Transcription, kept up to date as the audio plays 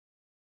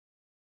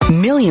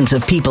Millions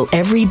of people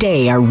every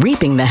day are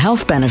reaping the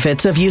health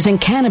benefits of using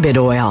cannabis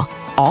oil,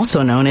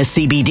 also known as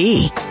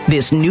CBD.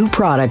 This new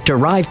product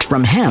derived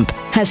from hemp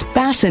has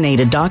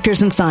fascinated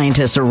doctors and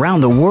scientists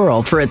around the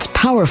world for its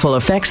powerful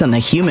effects on the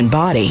human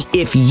body.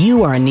 If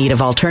you are in need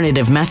of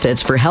alternative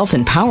methods for health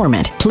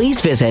empowerment, please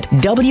visit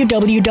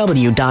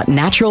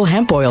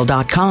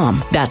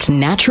www.naturalhempoil.com. That's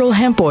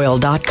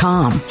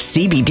naturalhempoil.com.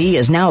 CBD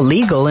is now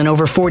legal in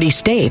over 40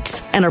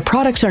 states, and our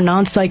products are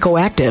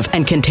non-psychoactive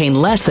and contain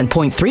less than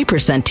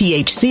 0.3%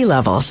 THC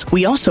levels.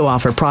 We also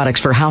offer products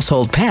for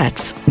household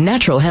pets.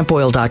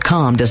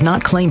 Naturalhempoil.com does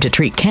not claim to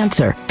treat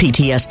cancer,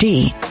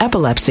 PTSD,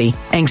 epilepsy,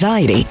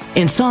 anxiety,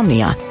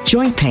 insomnia,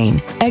 joint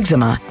pain,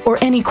 eczema, or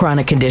any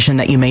chronic condition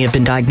that you may have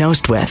been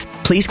diagnosed with.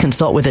 Please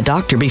consult with a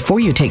doctor before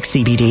you take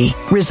CBD.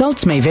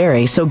 Results may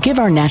vary, so give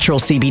our natural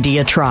CBD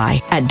a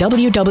try at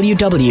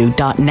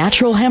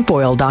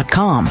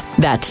www.naturalhempoil.com.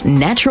 That's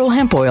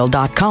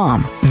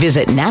naturalhempoil.com.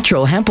 Visit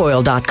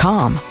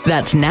naturalhempoil.com.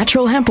 That's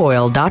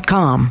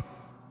naturalhempoil.com.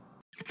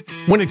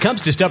 When it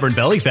comes to stubborn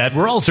belly fat,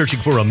 we're all searching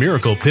for a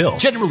miracle pill.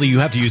 Generally, you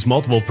have to use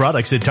multiple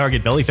products that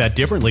target belly fat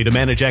differently to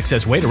manage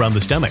excess weight around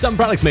the stomach. Some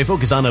products may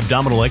focus on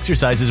abdominal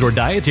exercises or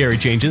dietary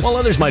changes, while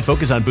others might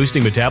focus on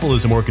boosting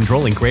metabolism or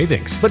controlling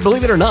cravings. But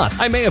believe it or not,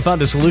 I may have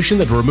found a solution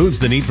that removes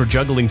the need for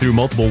juggling through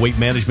multiple weight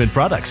management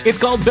products. It's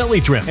called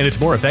Belly Trim, and it's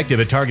more effective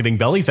at targeting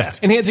belly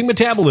fat, enhancing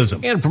metabolism,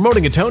 and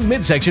promoting a toned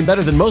midsection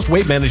better than most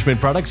weight management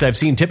products I've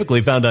seen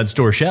typically found on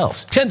store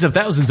shelves. Tens of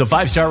thousands of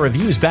 5-star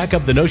reviews back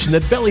up the notion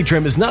that Belly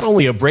Trim is not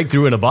only a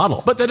breakthrough in a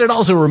bottle, but that it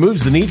also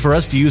removes the need for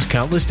us to use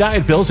countless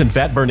diet pills and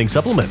fat-burning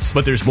supplements.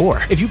 But there's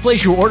more. If you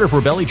place your order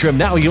for Belly Trim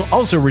now, you'll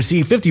also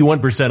receive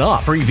 51%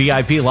 off, free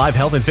VIP live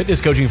health and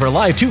fitness coaching for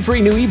life, 2 free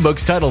new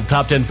ebooks titled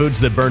Top 10 Foods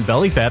That Burn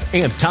Belly Fat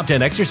and Top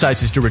 10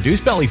 Exercises to Reduce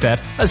Belly Fat,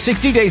 a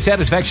 60-day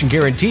satisfaction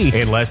guarantee,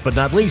 and last but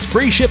not least,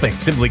 free shipping.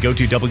 Simply go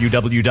to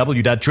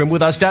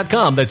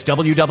www.trimwithus.com. That's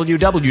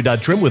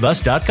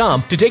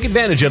www.trimwithus.com to take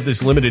advantage of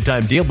this limited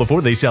time deal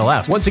before they sell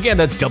out. Once again,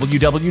 that's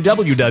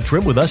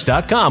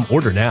www.trimwithus.com.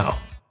 Order now.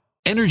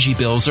 Energy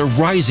bills are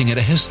rising at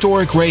a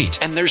historic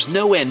rate, and there's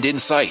no end in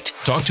sight.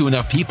 Talk to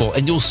enough people,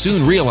 and you'll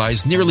soon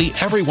realize nearly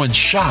everyone's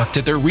shocked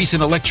at their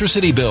recent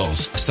electricity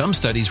bills. Some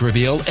studies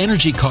reveal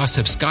energy costs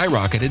have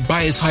skyrocketed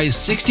by as high as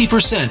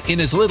 60%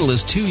 in as little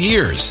as 2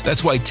 years.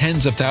 That's why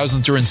tens of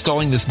thousands are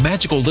installing this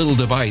magical little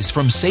device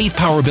from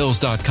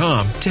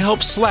SavePowerBills.com to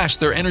help slash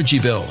their energy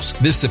bills.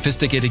 This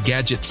sophisticated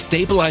gadget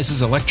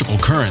stabilizes electrical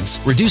currents,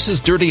 reduces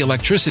dirty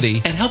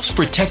electricity, and helps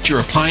protect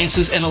your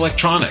appliances and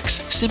electronics.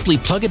 Simply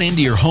plug it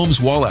into your home's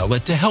wall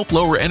outlet to help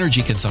lower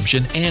energy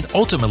consumption and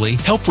ultimately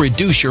help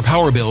reduce your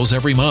power bills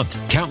every month.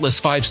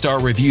 Countless 5-star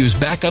reviews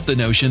back up the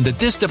notion that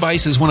this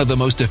device is one of the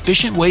most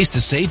efficient ways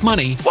to save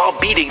money while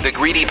beating the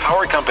greedy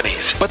power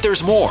companies. But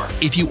there's more.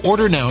 If you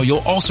order now, you'll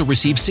also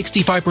receive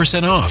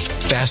 65% off,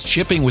 fast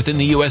shipping within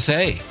the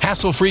USA,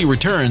 hassle-free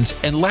returns,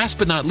 and last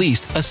but not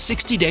least, a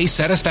 60-day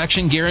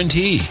satisfaction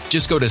guarantee.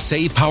 Just go to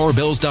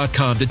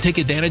SavePowerBills.com to take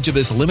advantage of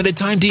this limited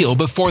time deal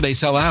before they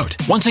sell out.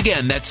 Once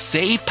again, that's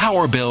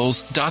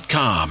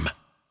SavePowerBills.com.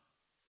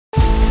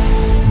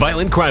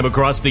 Violent crime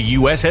across the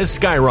U.S. has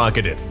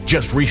skyrocketed.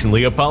 Just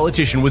recently, a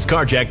politician was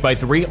carjacked by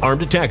 3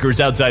 armed attackers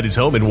outside his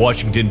home in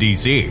Washington,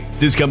 D.C.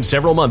 This comes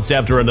several months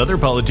after another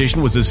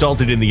politician was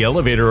assaulted in the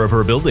elevator of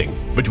her building.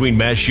 Between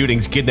mass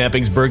shootings,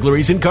 kidnappings,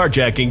 burglaries, and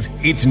carjackings,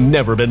 it's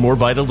never been more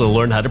vital to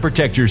learn how to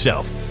protect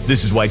yourself.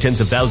 This is why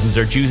tens of thousands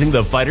are choosing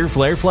the Fighter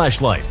Flare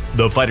flashlight.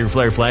 The Fighter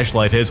Flare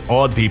flashlight has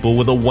awed people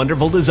with a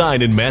wonderful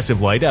design and massive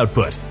light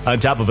output. On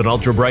top of an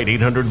ultra-bright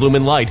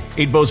 800-lumen light,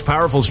 it boasts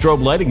powerful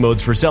strobe lighting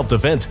modes for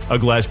self-defense, a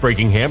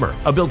glass-breaking hammer,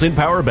 a built-in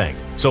power bank,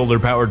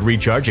 solar-powered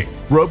recharging,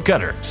 rope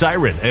cutter,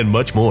 siren, and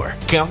much more.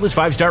 Countless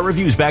 5-star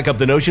reviews back up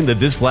the notion that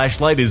this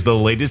flashlight is the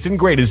latest and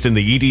greatest in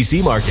the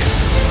EDC market.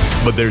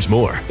 But there's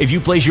more. If you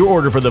place your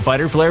order for the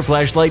Fighter Flare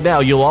flashlight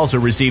now, you'll also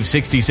receive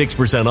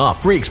 66%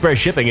 off, free express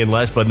shipping, and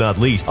last but not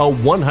least, a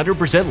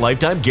 100%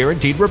 lifetime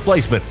guaranteed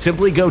replacement.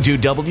 Simply go to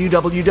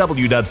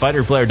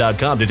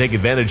www.fighterflare.com to take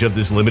advantage of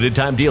this limited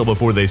time deal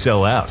before they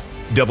sell out.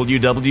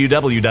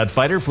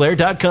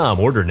 www.fighterflare.com.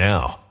 Order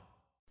now.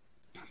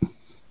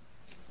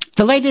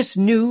 The latest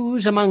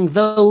news among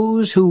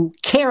those who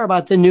care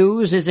about the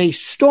news is a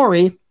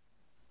story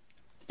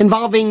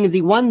involving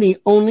the one, the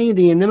only,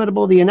 the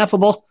inimitable, the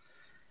ineffable,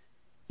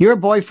 your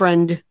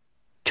boyfriend,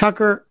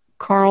 Tucker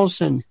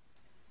Carlson.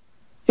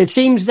 It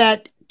seems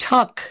that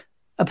Tuck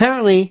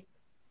apparently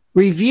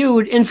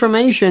reviewed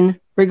information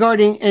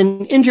regarding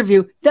an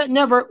interview that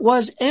never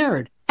was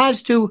aired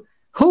as to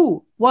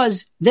who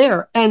was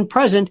there and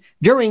present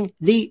during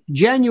the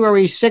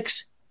January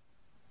 6th,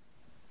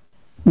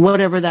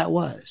 whatever that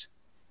was.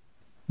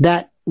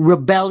 That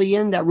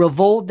rebellion, that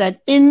revolt,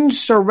 that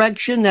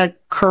insurrection,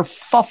 that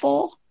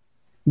kerfuffle,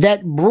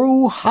 that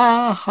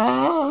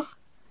brouhaha.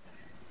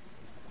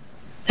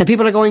 And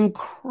people are going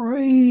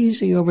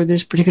crazy over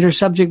this particular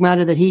subject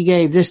matter that he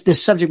gave,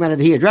 this subject matter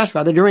that he addressed,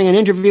 rather, during an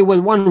interview with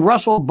one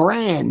Russell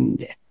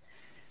Brand.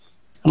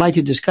 I'd like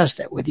to discuss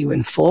that with you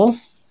in full,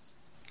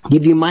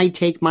 give you my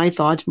take, my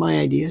thoughts, my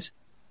ideas,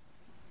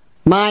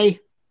 my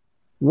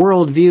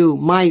worldview,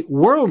 my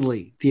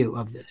worldly view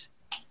of this.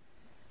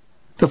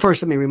 But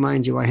first, let me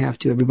remind you,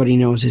 everybody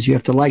knows this, you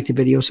have to like the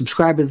video,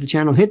 subscribe to the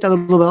channel, hit that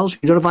little bell so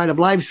you're notified of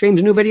live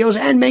streams, new videos,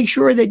 and make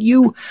sure that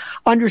you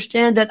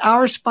understand that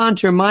our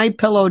sponsor,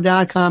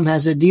 MyPillow.com,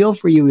 has a deal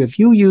for you. If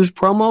you use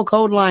promo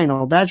code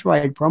Lionel, that's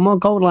right,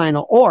 promo code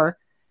Lionel, or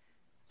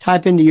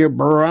type into your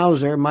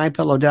browser,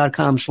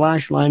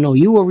 MyPillow.com/Lionel,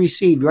 you will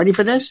receive, you ready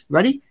for this?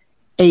 Ready?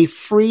 A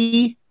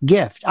free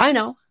gift. I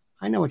know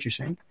what you're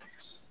saying.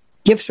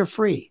 Gifts are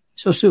free,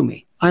 so sue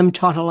me. I'm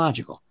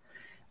tautological.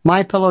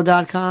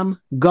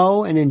 MyPillow.com.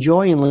 Go and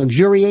enjoy and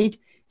luxuriate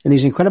in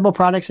these incredible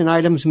products and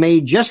items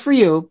made just for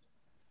you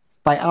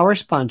by our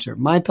sponsor,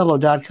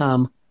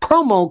 MyPillow.com.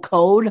 Promo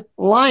code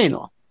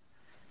Lionel.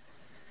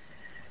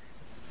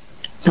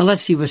 Now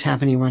let's see what's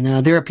happening right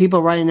now. There are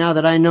people right now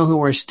that I know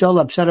who are still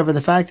upset over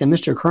the fact that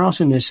Mr.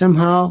 Carlson is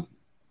somehow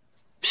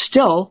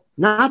still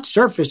not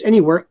surfaced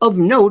anywhere of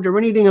note or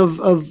anything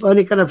of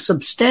any kind of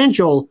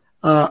substantial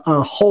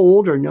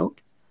hold or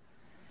note.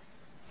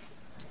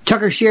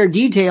 Tucker shared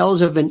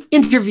details of an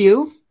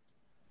interview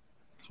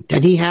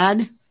that he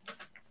had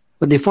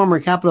with the former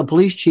Capitol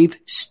Police Chief,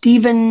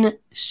 Stephen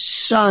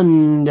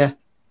Sund,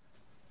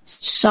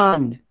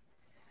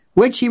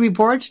 which he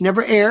reports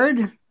never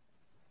aired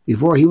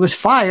before he was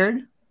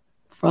fired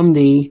from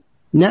the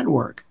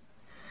network.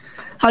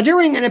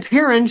 During an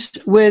appearance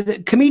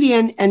with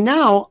comedian and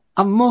now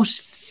a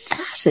most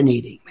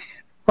fascinating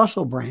man,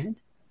 Russell Brand,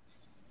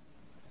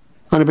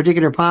 on a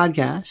particular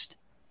podcast,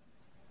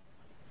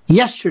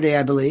 yesterday,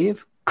 I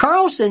believe,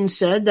 Carlson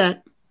said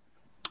that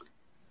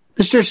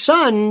Mr.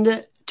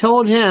 Sund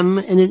told him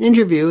in an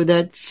interview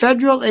that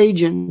federal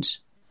agents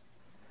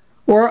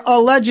were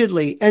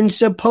allegedly and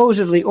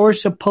supposedly or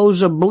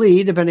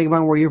supposedly, depending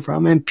upon where you're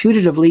from, and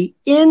putatively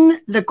in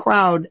the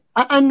crowd,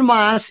 en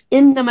masse,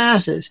 in the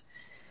masses,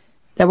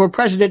 that were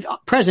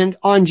present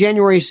on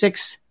January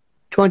 6,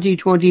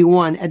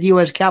 2021 at the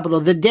U.S. Capitol,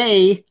 the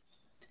day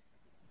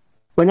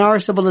when our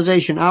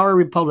civilization, our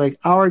republic,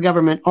 our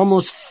government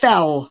almost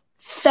fell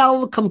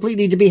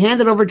completely to be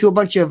handed over to a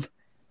bunch of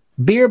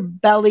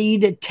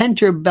beer-bellied,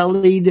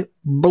 tenter-bellied,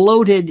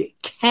 bloated,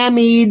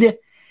 camied,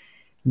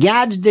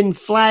 Gadsden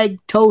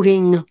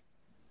flag-toting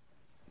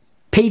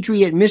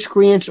patriot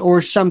miscreants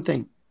or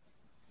something.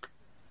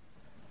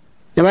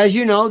 Now, as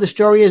you know, the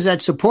story is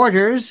that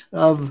supporters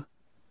of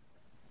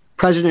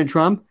President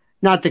Trump,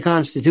 not the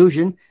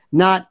Constitution,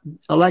 not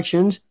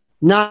elections,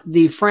 not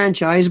the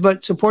franchise,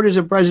 but supporters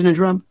of President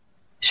Trump,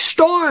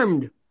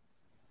 stormed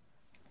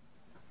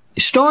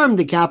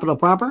the Capitol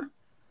proper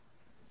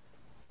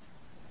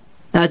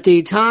at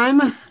the time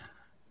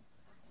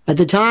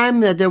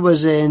that there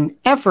was an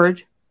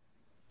effort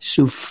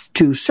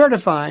to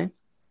certify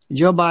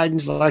Joe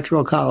Biden's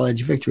Electoral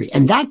College victory.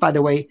 And that, by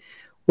the way,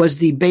 was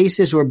the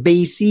basis or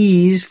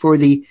bases for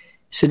the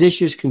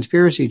seditious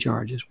conspiracy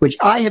charges, which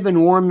I have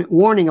been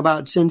warning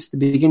about since the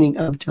beginning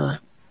of time.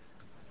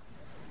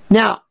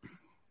 Now,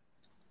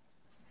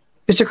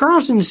 Mr.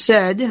 Carlson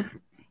said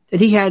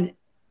that he had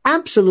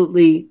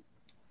absolutely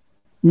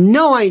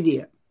no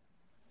idea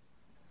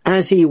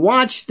as he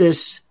watched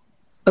this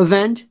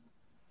event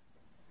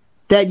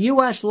that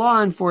U.S.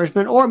 law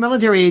enforcement or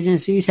military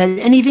agencies had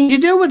anything to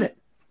do with it.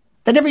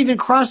 That never even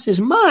crossed his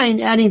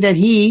mind, adding that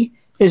he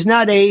is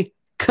not a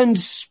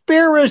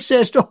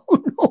conspiracist.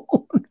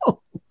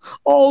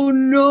 Oh,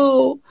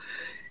 no.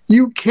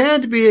 You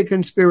can't be a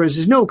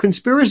conspiracist. No,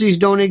 conspiracies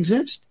don't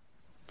exist.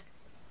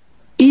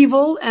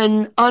 Evil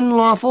and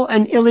unlawful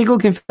and illegal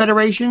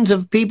confederations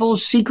of people,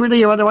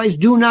 secretly or otherwise,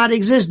 do not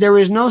exist. There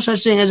is no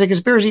such thing as a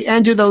conspiracy.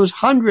 And to those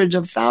hundreds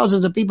of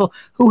thousands of people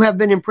who have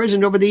been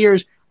imprisoned over the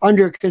years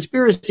under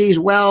conspiracies,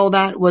 well,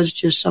 that was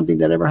just something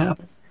that ever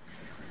happened.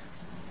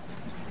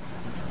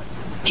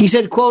 He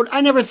said, quote,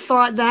 "I never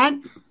thought that.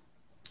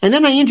 And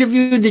then I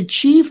interviewed the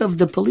chief of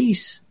the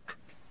police,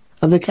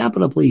 of the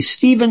Capitol Police,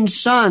 Stephen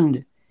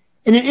Sund,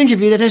 in an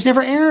interview that has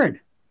never aired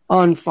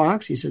on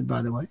Fox," he said,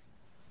 by the way.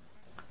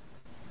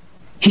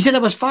 He said I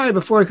was fired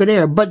before it could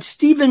air. But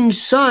Stephen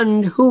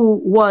Sund, who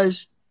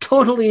was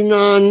totally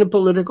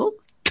non-political,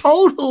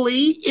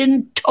 totally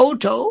in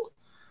toto.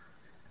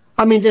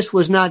 I mean, this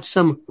was not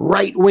some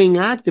right-wing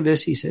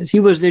activist, he says.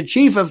 He was the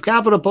chief of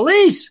Capitol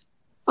Police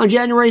on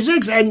January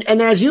 6th.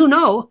 And as you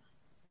know,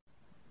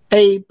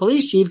 a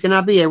police chief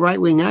cannot be a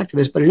right-wing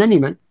activist. But in any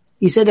event,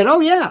 he said that, oh,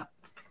 yeah,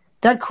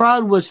 that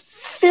crowd was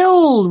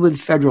filled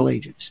with federal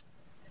agents.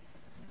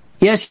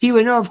 Yes, he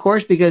would know, of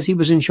course, because he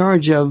was in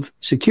charge of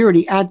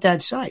security at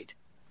that site.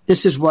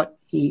 This is what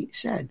he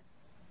said.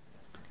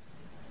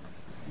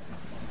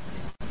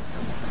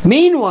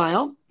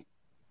 Meanwhile,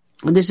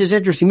 and this is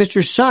interesting,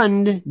 Mr.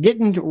 Sund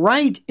didn't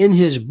write in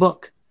his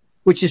book,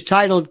 which is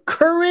titled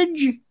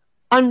Courage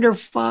Under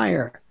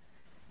Fire,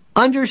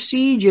 Under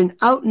Siege and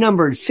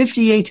Outnumbered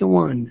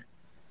 58-1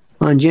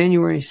 on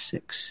January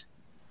 6th.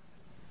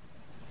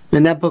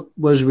 And that book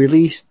was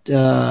released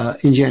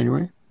in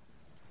January.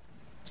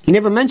 He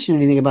never mentioned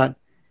anything about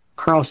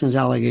Carlson's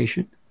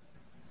allegation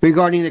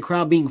regarding the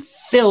crowd being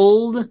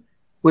filled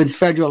with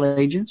federal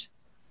agents,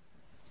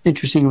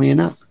 interestingly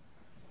enough.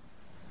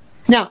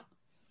 Now,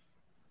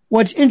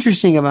 what's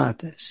interesting about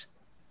this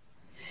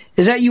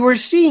is that you are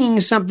seeing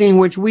something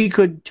which we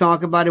could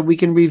talk about and we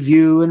can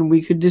review and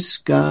we could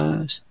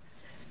discuss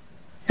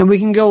and we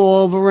can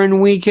go over and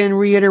we can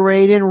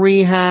reiterate and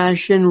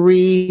rehash and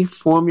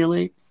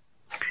reformulate.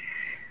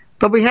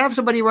 But we have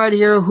somebody right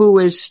here who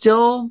is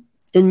still,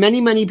 in many,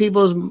 many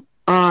people's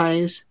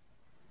eyes,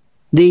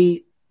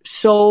 the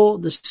soul,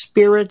 the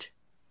spirit,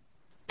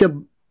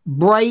 the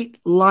bright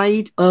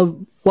light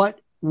of what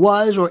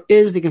was or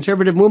is the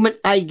conservative movement,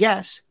 I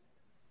guess.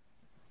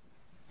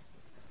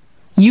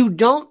 You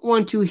don't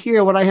want to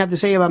hear what I have to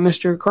say about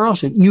Mr.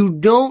 Carlson. You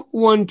don't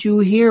want to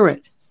hear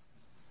it.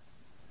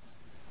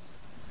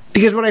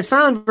 Because what I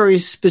found very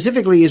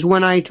specifically is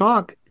when I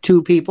talk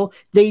to people,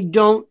 they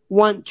don't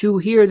want to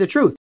hear the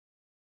truth.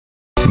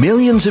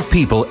 Millions of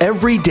people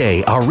every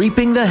day are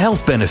reaping the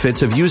health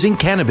benefits of using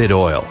cannabis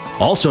oil,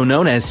 also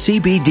known as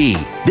CBD.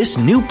 This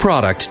new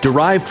product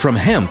derived from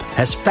hemp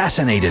has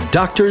fascinated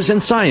doctors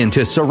and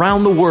scientists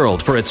around the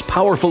world for its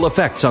powerful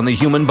effects on the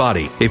human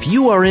body. If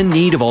you are in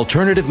need of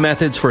alternative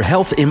methods for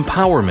health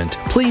empowerment,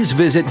 please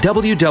visit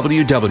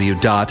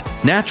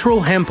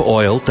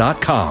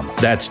www.naturalhempoil.com.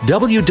 That's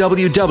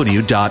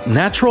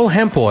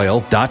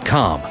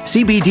www.naturalhempoil.com.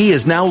 CBD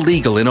is now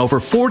legal in over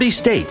 40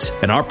 states,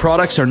 and our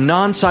products are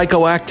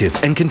non-psychoactive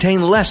and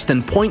contain less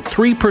than 0.3%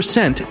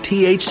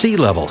 THC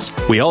levels.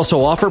 We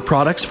also offer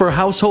products for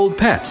household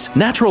pets.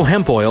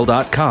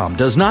 NaturalHempOil.com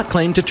does not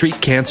claim to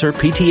treat cancer,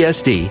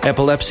 PTSD,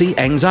 epilepsy,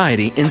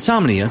 anxiety,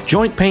 insomnia,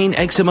 joint pain,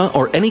 eczema,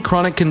 or any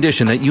chronic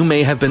condition that you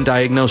may have been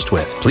diagnosed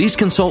with. Please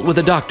consult with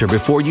a doctor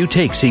before you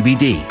take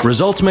CBD.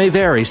 Results may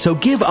vary, so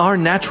give our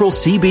natural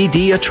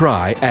CBD a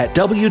try at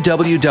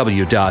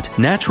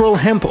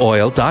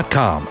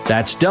www.naturalhempoil.com.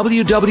 That's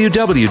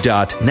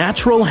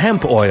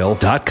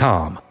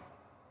www.naturalhempoil.com.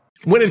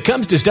 When it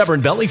comes to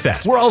stubborn belly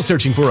fat, we're all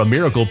searching for a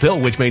miracle pill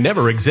which may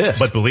never exist.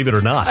 But believe it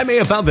or not, I may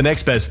have found the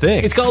next best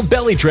thing. It's called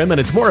Belly Trim, and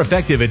it's more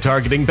effective at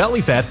targeting belly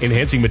fat,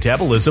 enhancing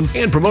metabolism,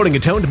 and promoting a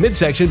toned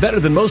midsection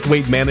better than most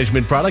weight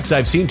management products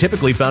I've seen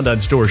typically found on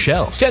store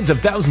shelves. Tens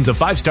of thousands of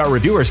 5-star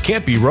reviewers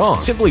can't be wrong.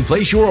 Simply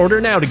place your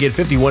order now to get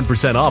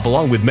 51% off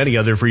along with many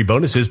other free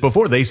bonuses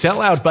before they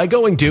sell out by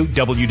going to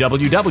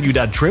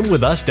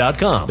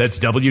www.trimwithus.com. That's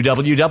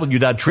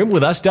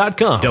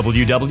www.trimwithus.com.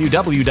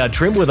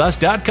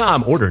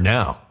 www.trimwithus.com. Order now.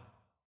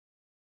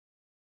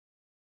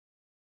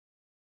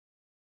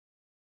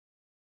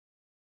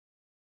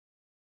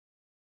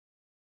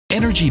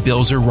 Energy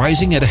bills are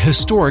rising at a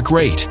historic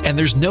rate, and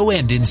there's no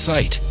end in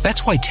sight.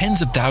 That's why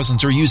tens of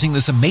thousands are using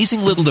this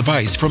amazing little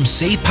device from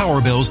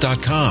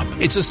SavePowerBills.com.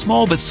 It's a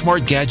small but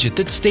smart gadget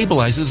that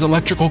stabilizes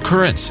electrical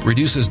currents,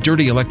 reduces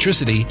dirty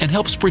electricity, and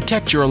helps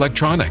protect your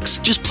electronics.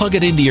 Just plug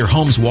it into your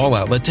home's wall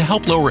outlet to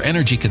help lower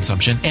energy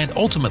consumption and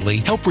ultimately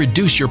help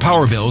reduce your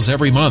power bills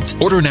every month.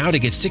 Order now to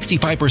get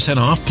 65%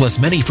 off plus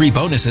many free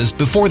bonuses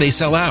before they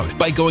sell out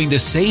by going to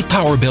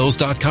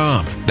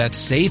SavePowerBills.com.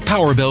 That's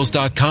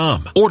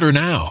SavePowerBills.com. Order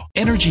now.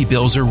 Energy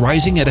bills are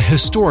rising at a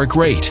historic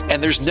rate,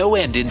 and there's no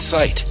end in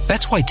sight.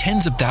 That's why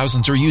tens of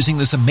thousands are using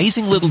this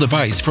amazing little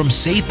device from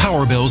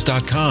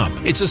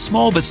SavePowerBills.com. It's a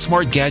small but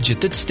smart gadget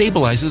that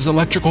stabilizes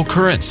electrical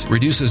currents,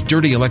 reduces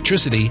dirty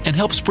electricity, and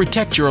helps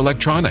protect your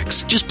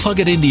electronics. Just plug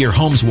it into your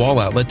home's wall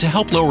outlet to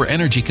help lower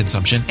energy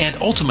consumption and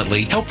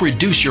ultimately help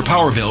reduce your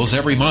power bills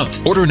every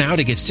month. Order now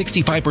to get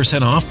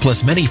 65% off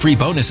plus many free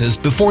bonuses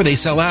before they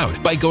sell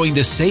out by going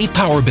to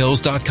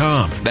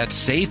SavePowerBills.com.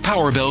 That's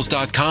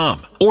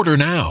SavePowerBills.com. Order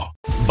now.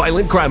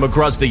 Violent crime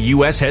across the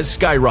U.S. has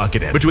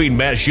skyrocketed. Between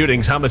mass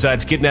shootings,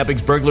 homicides,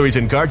 kidnappings, burglaries,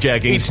 and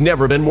carjackings, it's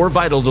never been more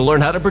vital to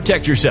learn how to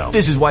protect yourself.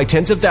 This is why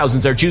tens of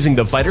thousands are choosing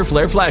the Fighter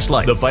Flare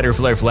flashlight. The Fighter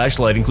Flare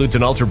flashlight includes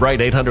an ultra-bright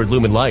 800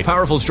 lumen light,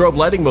 powerful strobe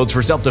lighting modes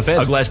for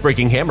self-defense, a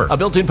glass-breaking hammer, a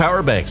built-in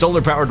power bank,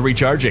 solar-powered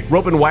recharging,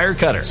 rope and wire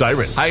cutter,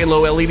 siren, high and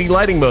low LED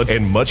lighting mode,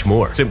 and much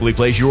more. Simply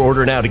place your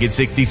order now to get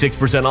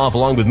 66% off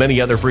along with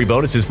many other free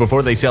bonuses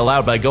before they sell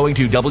out by going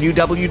to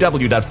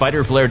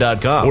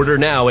www.fighterflare.com. Order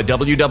now at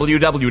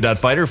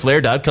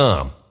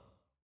www.fighterflare.com.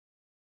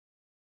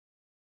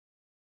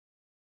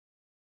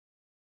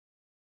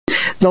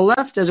 The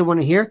left doesn't want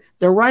to hear.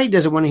 The right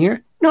doesn't want to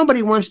hear.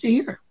 Nobody wants to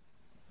hear.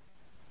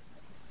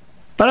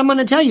 But I'm going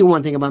to tell you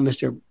one thing about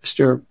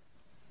Mr.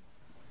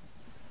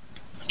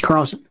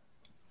 Carlson.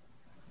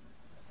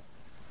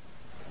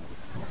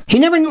 He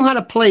never knew how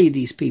to play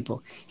these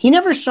people. He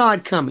never saw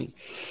it coming.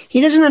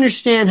 He doesn't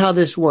understand how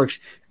this works.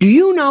 Do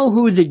you know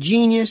who the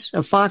genius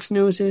of Fox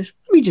News is?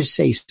 Let me just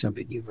say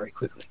something to you very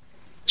quickly.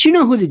 Do you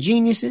know who the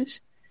genius is?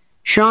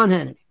 Sean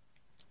Hannity.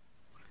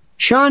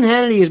 Sean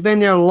Hannity has been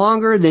there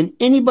longer than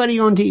anybody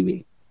on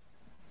TV.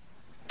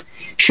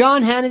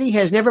 Sean Hannity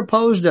has never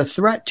posed a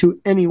threat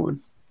to anyone.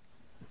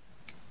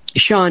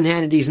 Sean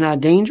Hannity's not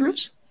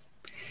dangerous.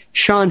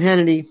 Sean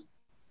Hannity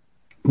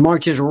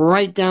marches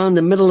right down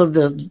the middle of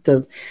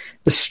the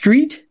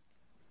street.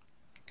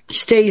 He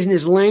stays in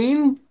his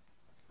lane.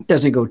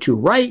 Doesn't go too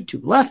right,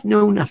 too left,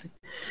 no, nothing.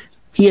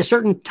 He has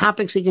certain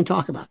topics he can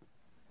talk about.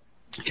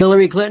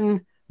 Hillary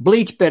Clinton,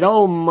 bleach bit.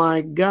 Oh, my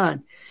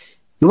God.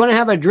 You want to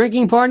have a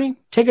drinking party?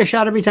 Take a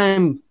shot every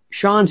time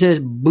Sean says,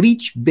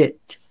 bleach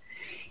bit.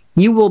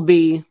 You will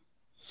be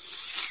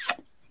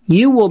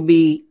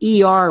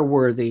ER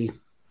worthy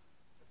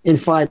in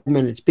 5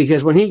 minutes,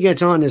 because when he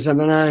gets on to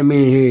something,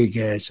 he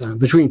gets on,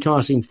 between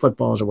tossing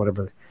footballs or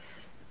whatever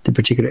the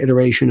particular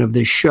iteration of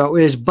this show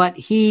is, but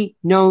he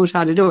knows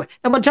how to do it.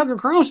 And what Tucker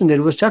Carlson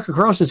did was Tucker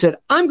Carlson said,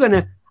 I'm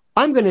gonna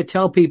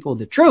tell people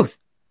the truth.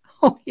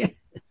 Oh yeah.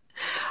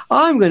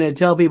 I'm going to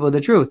tell people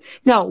the truth.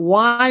 Now,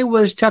 why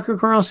was Tucker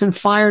Carlson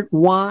fired?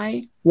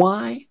 Why?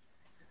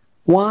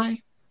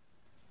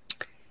 It's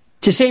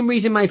the same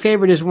reason my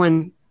favorite is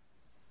when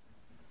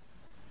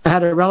I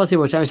had a relative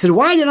one time. I said,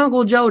 why did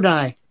Uncle Joe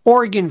die?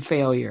 Organ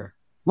failure.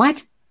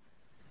 What?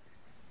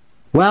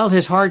 Well,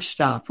 his heart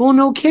stopped. Well,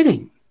 no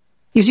kidding.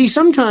 You see,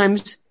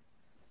 sometimes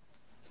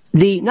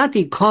not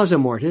the causa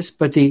mortis,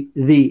 but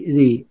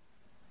the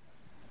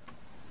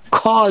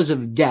cause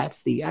of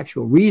death, the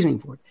actual reason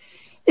for it,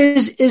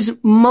 is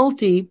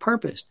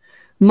multi-purpose,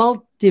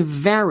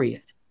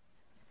 multivariate.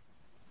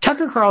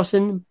 Tucker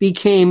Carlson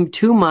became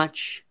too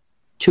much,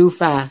 too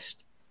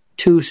fast,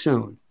 too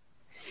soon.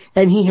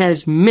 And he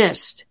has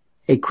missed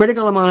a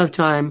critical amount of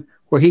time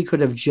where he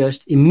could have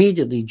just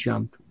immediately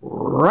jumped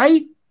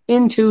right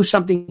into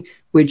something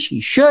which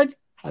he should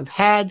have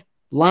had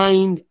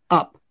lined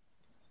up.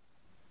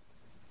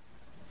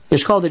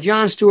 It's called the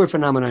Jon Stewart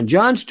phenomenon.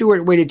 Jon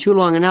Stewart waited too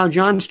long, and now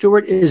Jon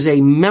Stewart is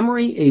a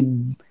memory,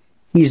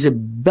 he's a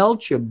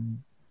belch, a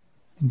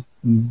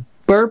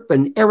burp,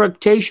 an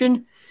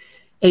eructation,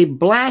 a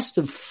blast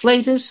of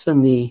flatus,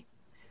 and the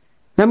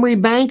memory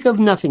bank of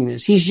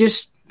nothingness. He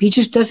just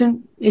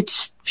doesn't,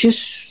 it's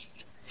just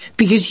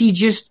because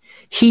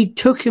he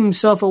took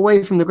himself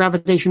away from the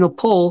gravitational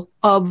pull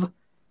of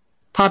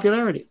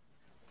popularity.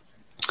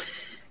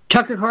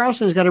 Tucker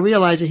Carlson has got to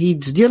realize that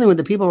he's dealing with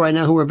the people right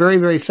now who are very,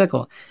 very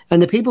fickle.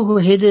 And the people who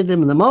hated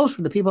him the most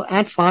were the people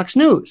at Fox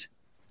News,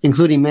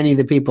 including many of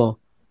the people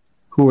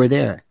who were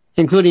there,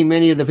 including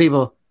many of the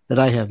people that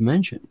I have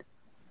mentioned.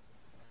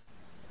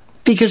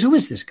 Because who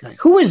is this guy?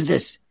 Who is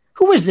this?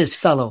 Who is this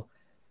fellow?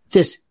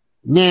 This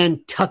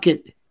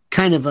Nantucket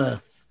kind of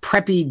a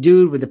preppy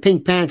dude with the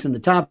pink pants and the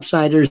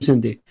topsiders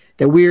and the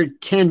weird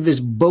canvas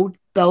boat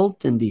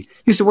belt and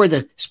used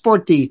to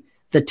sport the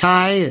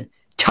tie,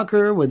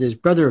 Tucker with his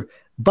brother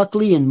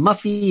Buckley and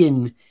Muffy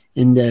and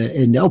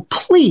oh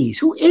please,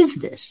 who is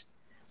this?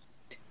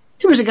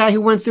 There was a guy who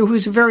went through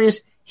who's he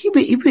was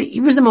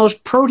the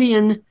most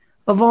protean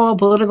of all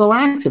political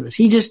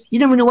activists. You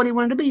never knew what he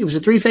wanted to be. He was the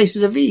Three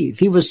Faces of Eve.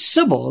 He was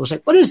Sybil. It was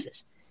like, what is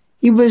this?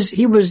 He was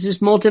this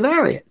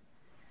multivariate.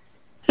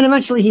 And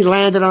eventually he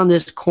landed on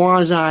this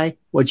quasi,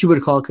 what you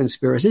would call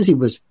conspiracies. He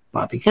was a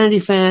Bobby Kennedy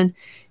fan.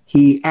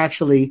 He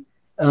actually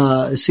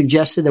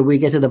suggested that we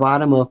get to the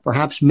bottom of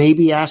perhaps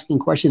maybe asking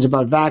questions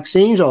about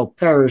vaccines. Oh,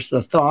 perish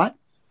the thought.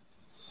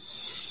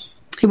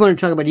 He wanted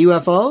to talk about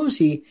UFOs.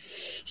 He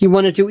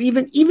wanted to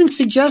even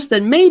suggest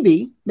that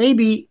maybe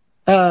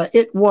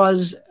it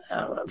was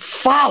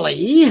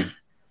folly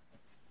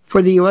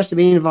for the U.S. to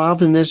be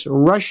involved in this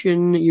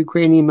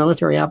Russian-Ukrainian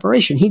military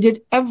operation. He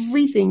did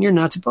everything you're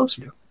not supposed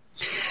to do.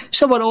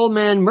 So what old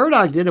man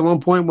Murdoch did at one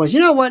point was, you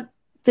know what?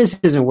 This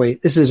isn't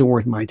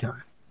worth my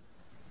time.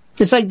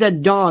 It's like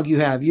that dog you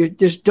have.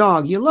 This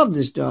dog. You love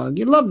this dog.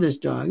 You love this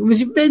dog.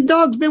 The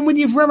dog's been with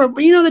you forever.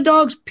 But the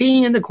dog's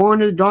peeing in the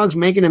corner. The dog's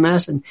making a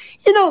mess. And,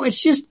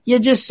 it's just, you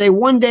just say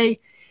one day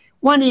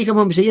you come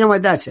home and say, you know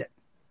what? That's it.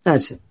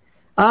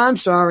 I'm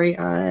sorry.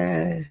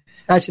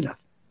 That's enough.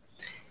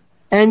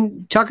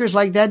 And Tucker's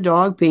like that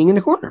dog peeing in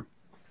the corner.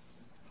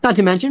 Not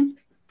to mention,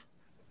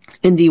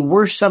 in the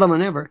worst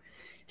settlement ever,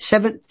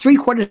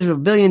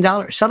 $7.75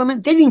 billion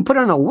settlement, they didn't even put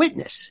on a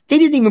witness. They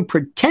didn't even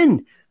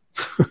pretend.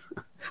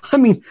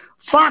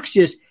 Fox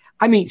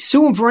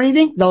sue them for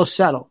anything, they'll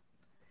settle.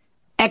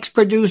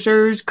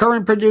 Ex-producers,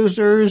 current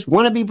producers,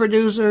 wannabe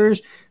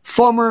producers,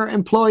 former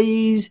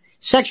employees,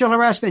 sexual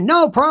harassment,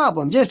 no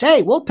problem. Just,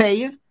 hey, we'll pay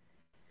you.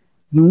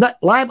 Not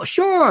liable,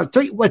 sure.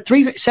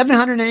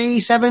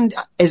 787,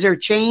 is there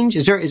change?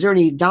 Is there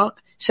any dollar?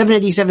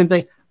 787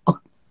 billion. Oh.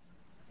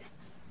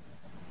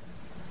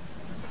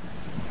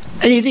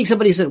 And you think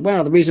somebody said,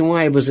 wow, the reason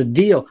why it was a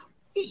deal.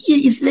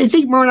 They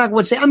think Murdoch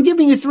would say, I'm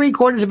giving you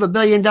 $750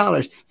 million.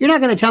 You're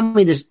not going to tell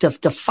me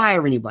to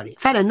fire anybody.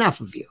 I've had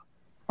enough of you.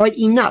 All right,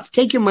 enough.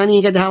 Take your money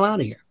and get the hell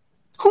out of here.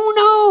 Who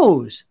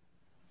knows?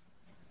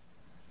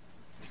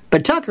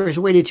 But Tucker has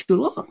waited too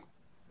long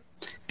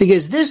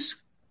because this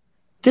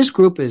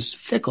group is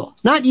fickle.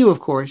 Not you, of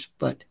course,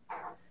 but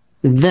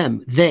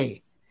them,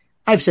 they.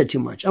 I've said too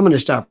much. I'm going to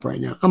stop right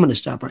now.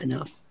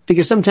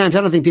 Because sometimes I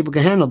don't think people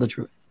can handle the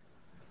truth.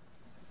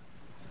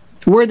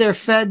 Were there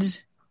feds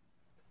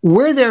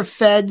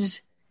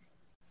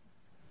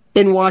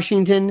in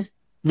Washington,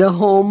 the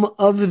home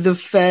of the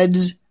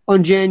feds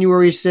on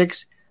January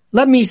 6th?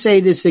 Let me say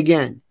this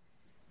again.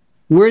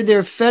 Were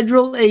there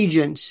federal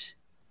agents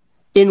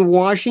in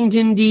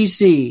Washington,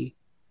 D.C.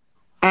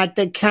 at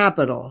the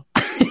Capitol?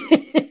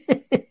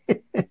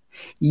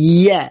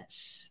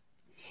 Yes.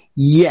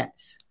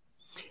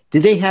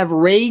 Did they have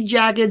raid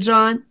jackets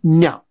on?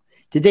 No.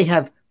 Did they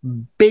have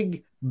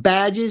big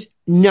badges?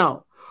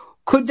 No.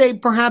 Could they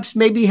perhaps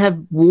maybe have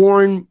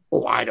worn,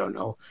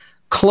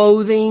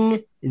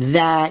 clothing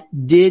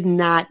that did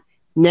not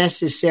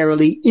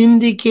necessarily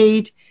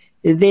indicate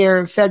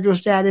their federal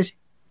status?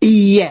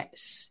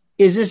 Yes.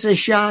 Is this a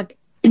shock?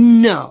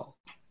 No.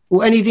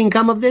 Will anything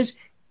come of this?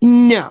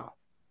 No.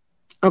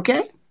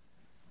 Okay?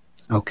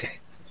 Okay.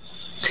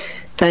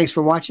 Thanks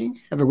for watching.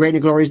 Have a great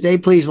and glorious day.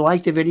 Please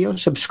like the video,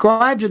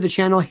 subscribe to the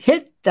channel,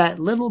 hit that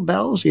little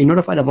bell so you're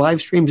notified of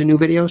live streams and new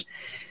videos.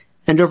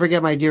 And don't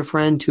forget, my dear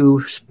friend,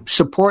 to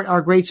support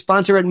our great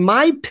sponsor at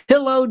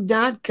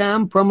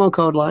MyPillow.com, promo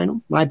code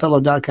Lionel.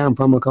 MyPillow.com,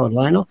 promo code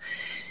Lionel.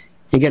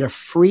 You get a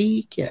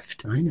free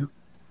gift. I know.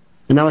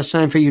 And now it's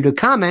time for you to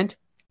comment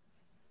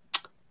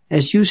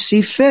as you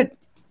see fit.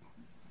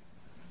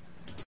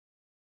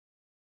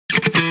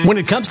 When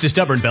it comes to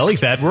stubborn belly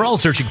fat, we're all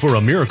searching for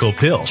a miracle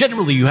pill.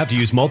 Generally, you have to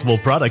use multiple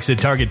products that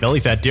target belly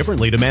fat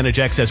differently to manage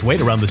excess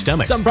weight around the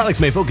stomach. Some products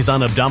may focus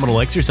on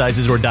abdominal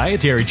exercises or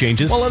dietary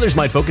changes, while others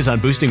might focus on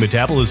boosting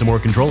metabolism or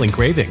controlling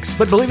cravings.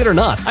 But believe it or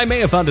not, I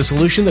may have found a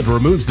solution that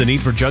removes the need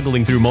for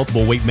juggling through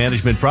multiple weight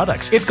management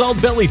products. It's called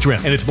Belly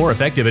Trim, and it's more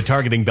effective at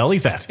targeting belly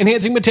fat,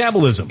 enhancing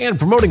metabolism, and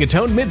promoting a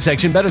toned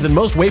midsection better than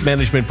most weight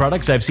management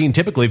products I've seen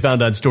typically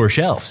found on store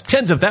shelves.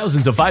 Tens of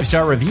thousands of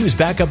 5-star reviews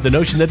back up the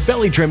notion that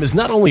Belly Trim is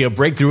not only a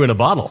breakthrough in a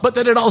bottle, but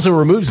that it also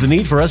removes the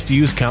need for us to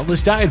use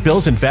countless diet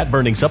pills and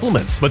fat-burning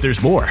supplements. But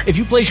there's more. If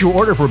you place your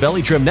order for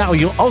Belly Trim now,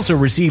 you'll also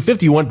receive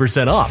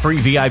 51% off, free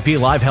VIP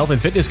live health and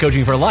fitness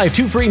coaching for life,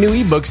 2 free new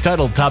ebooks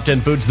titled Top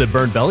 10 Foods That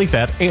Burn Belly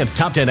Fat and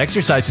Top 10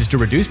 Exercises to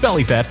Reduce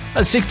Belly Fat,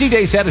 a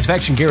 60-day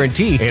satisfaction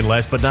guarantee, and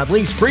last but not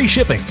least, free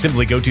shipping.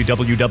 Simply go to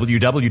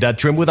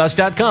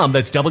www.trimwithus.com.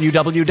 That's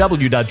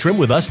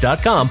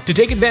www.trimwithus.com to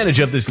take advantage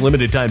of this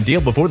limited time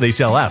deal before they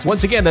sell out.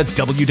 Once again, that's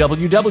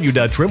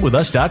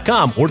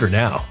www.trimwithus.com. Order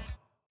now.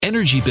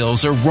 Energy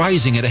bills are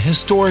rising at a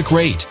historic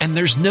rate, and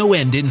there's no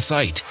end in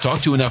sight. Talk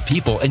to enough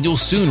people, and you'll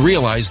soon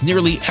realize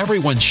nearly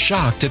everyone's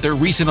shocked at their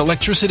recent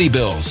electricity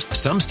bills.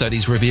 Some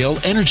studies reveal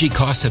energy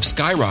costs have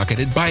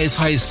skyrocketed by as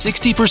high as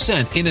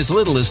 60% in as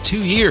little as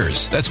 2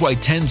 years. That's why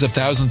tens of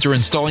thousands are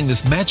installing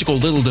this magical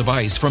little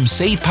device from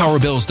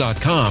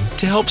SavePowerBills.com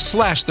to help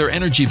slash their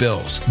energy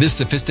bills. This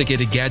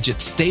sophisticated gadget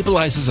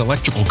stabilizes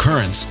electrical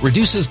currents,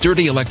 reduces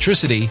dirty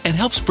electricity, and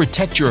helps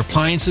protect your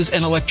appliances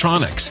and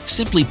electronics.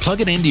 Simply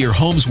plug it into your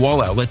home's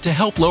wall outlet to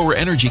help lower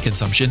energy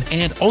consumption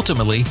and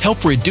ultimately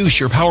help reduce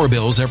your power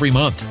bills every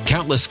month.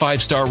 Countless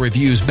 5-star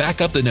reviews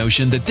back up the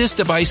notion that this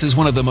device is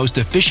one of the most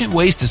efficient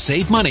ways to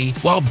save money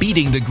while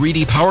beating the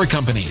greedy power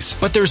companies.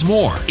 But there's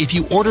more. If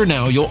you order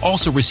now, you'll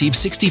also receive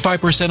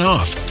 65%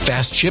 off,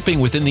 fast shipping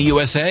within the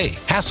USA,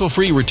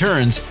 hassle-free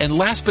returns, and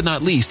last but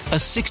not least, a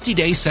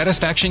 60-day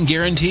satisfaction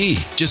guarantee.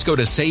 Just go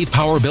to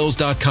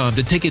SavePowerBills.com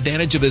to take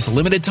advantage of this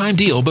limited time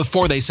deal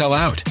before they sell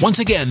out. Once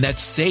again,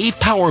 that's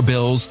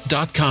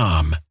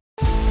SavePowerBills.com.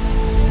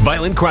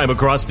 Violent crime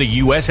across the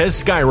U.S.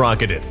 has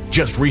skyrocketed.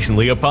 Just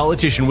recently, a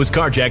politician was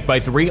carjacked by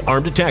 3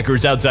 armed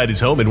attackers outside his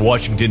home in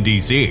Washington,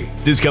 D.C.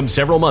 This comes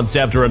several months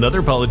after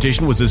another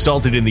politician was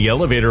assaulted in the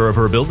elevator of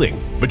her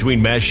building. Between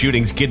mass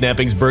shootings,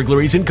 kidnappings,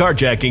 burglaries, and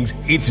carjackings,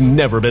 it's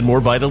never been more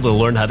vital to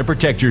learn how to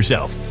protect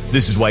yourself.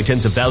 This is why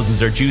tens of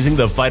thousands are choosing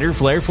the Fighter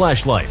Flare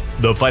flashlight.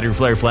 The Fighter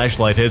Flare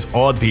flashlight has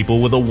awed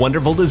people with a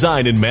wonderful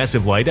design and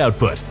massive light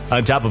output.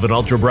 On top of an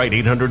ultra-bright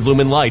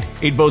 800-lumen light,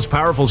 it boasts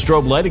powerful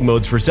strobe lighting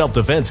modes for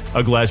self-defense,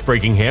 a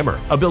glass-breaking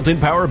hammer, a built-in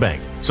power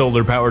bank,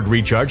 solar-powered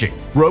recharging,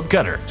 rope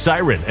cutter,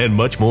 siren, and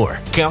much more.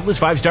 Countless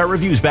 5-star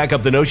reviews back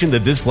up the notion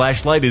that this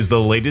flashlight is the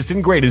latest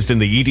and greatest in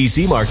the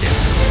EDC market.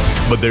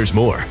 But there's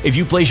more. If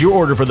you place your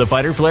order for the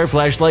Fighter Flare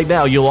flashlight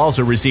now, you'll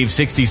also receive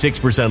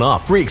 66%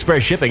 off, free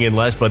express shipping, and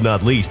last but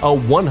not least, a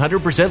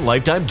 100%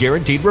 lifetime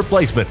guaranteed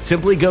replacement.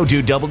 Simply go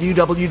to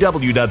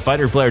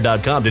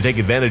www.fighterflare.com to take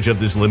advantage of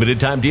this limited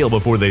time deal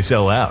before they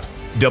sell out.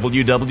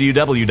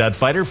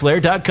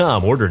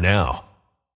 www.fighterflare.com. Order now.